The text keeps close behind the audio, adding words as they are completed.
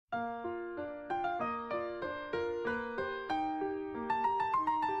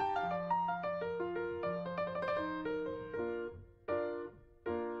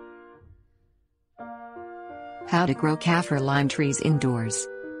How to grow Kaffir lime trees indoors.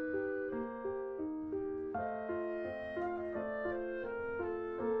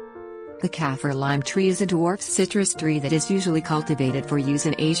 The Kaffir lime tree is a dwarf citrus tree that is usually cultivated for use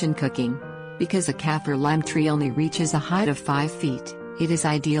in Asian cooking. Because a Kaffir lime tree only reaches a height of 5 feet, it is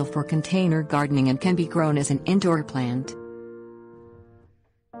ideal for container gardening and can be grown as an indoor plant.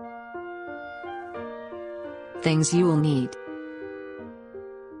 Things you will need.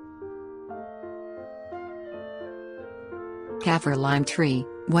 Kaffir lime tree,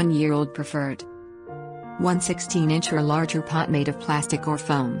 1-year-old preferred. 1 16-inch or larger pot made of plastic or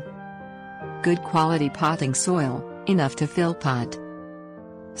foam. Good quality potting soil, enough to fill pot.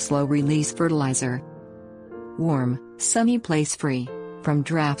 Slow release fertilizer. Warm, sunny place free from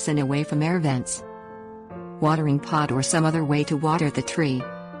drafts and away from air vents. Watering pot or some other way to water the tree.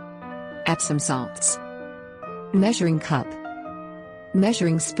 Epsom salts. Measuring cup.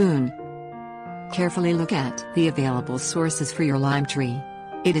 Measuring spoon. Carefully look at the available sources for your lime tree.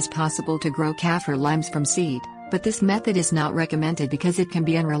 It is possible to grow Kaffir limes from seed, but this method is not recommended because it can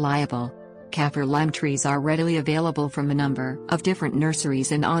be unreliable. Kaffir lime trees are readily available from a number of different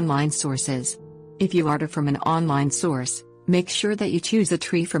nurseries and online sources. If you order from an online source, make sure that you choose a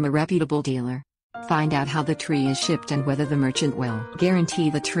tree from a reputable dealer. Find out how the tree is shipped and whether the merchant will guarantee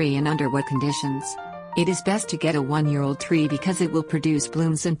the tree and under what conditions. It is best to get a 1-year-old tree because it will produce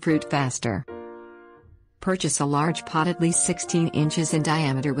blooms and fruit faster. Purchase a large pot at least 16 inches in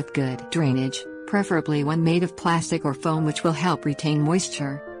diameter with good drainage, preferably one made of plastic or foam, which will help retain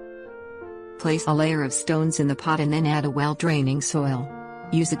moisture. Place a layer of stones in the pot and then add a well-draining soil.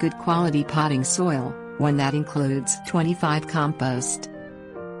 Use a good quality potting soil, one that includes 25 compost.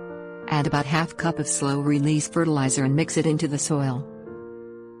 Add about ½ cup of slow-release fertilizer and mix it into the soil.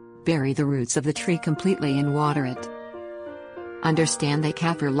 Bury the roots of the tree completely and water it. Understand that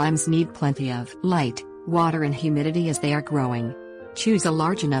Kaffir limes need plenty of light, water and humidity as they are growing. Choose a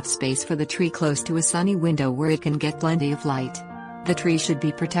large enough space for the tree close to a sunny window where it can get plenty of light. The tree should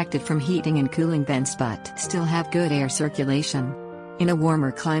be protected from heating and cooling vents but still have good air circulation. In a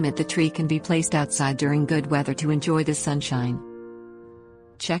warmer climate, the tree can be placed outside during good weather to enjoy the sunshine.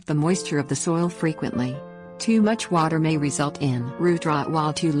 Check the moisture of the soil frequently. Too much water may result in root rot,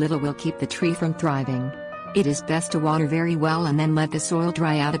 while too little will keep the tree from thriving. It is best to water very well and then let the soil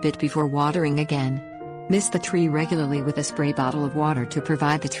dry out a bit before watering again. Mist the tree regularly with a spray bottle of water to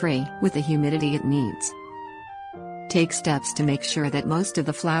provide the tree with the humidity it needs. Take steps to make sure that most of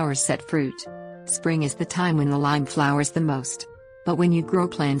the flowers set fruit. Spring is the time when the lime flowers the most. But when you grow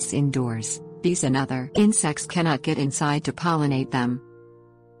plants indoors, bees and other insects cannot get inside to pollinate them.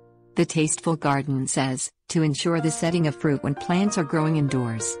 The Tasteful Garden says, to ensure the setting of fruit when plants are growing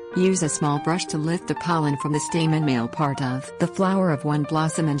indoors, use a small brush to lift the pollen from the stamen male part of the flower of one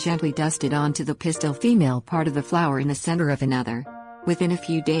blossom and gently dust it onto the pistil female part of the flower in the center of another. Within a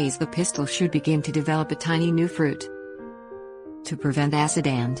few days the pistil should begin to develop a tiny new fruit. To prevent acid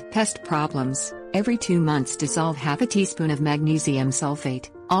and pest problems, every 2 months dissolve ½ teaspoon of magnesium sulfate,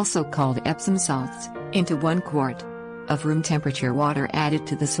 also called Epsom salts, into 1 quart of room temperature water added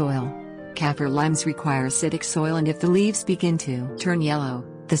to the soil. Kaffir limes require acidic soil, and if the leaves begin to turn yellow,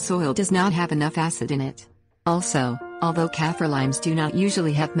 the soil does not have enough acid in it. Also, although Kaffir limes do not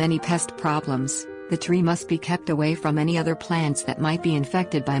usually have many pest problems, the tree must be kept away from any other plants that might be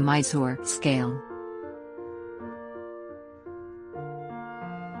infected by mites or scale.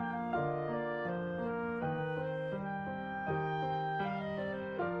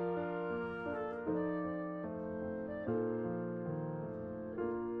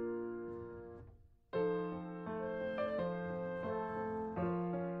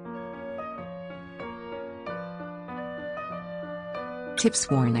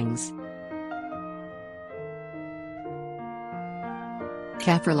 Tips. Warnings.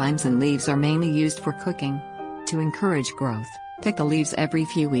 Kaffir limes and leaves are mainly used for cooking. To encourage growth, pick the leaves every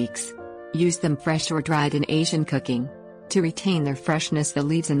few weeks. Use them fresh or dried in Asian cooking. To retain their freshness, the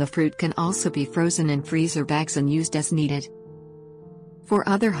leaves and the fruit can also be frozen in freezer bags and used as needed. For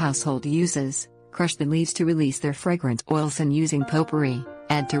other household uses, crush the leaves to release their fragrant oils, and using potpourri,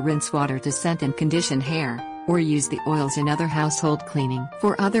 add to rinse water to scent and condition hair, or use the oils in other household cleaning.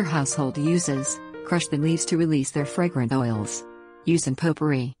 For other household uses, crush the leaves to release their fragrant oils. Use in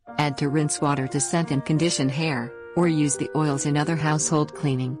potpourri, add to rinse water to scent and condition hair, or use the oils in other household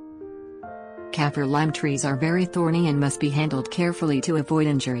cleaning. Kaffir lime trees are very thorny and must be handled carefully to avoid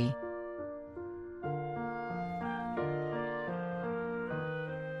injury.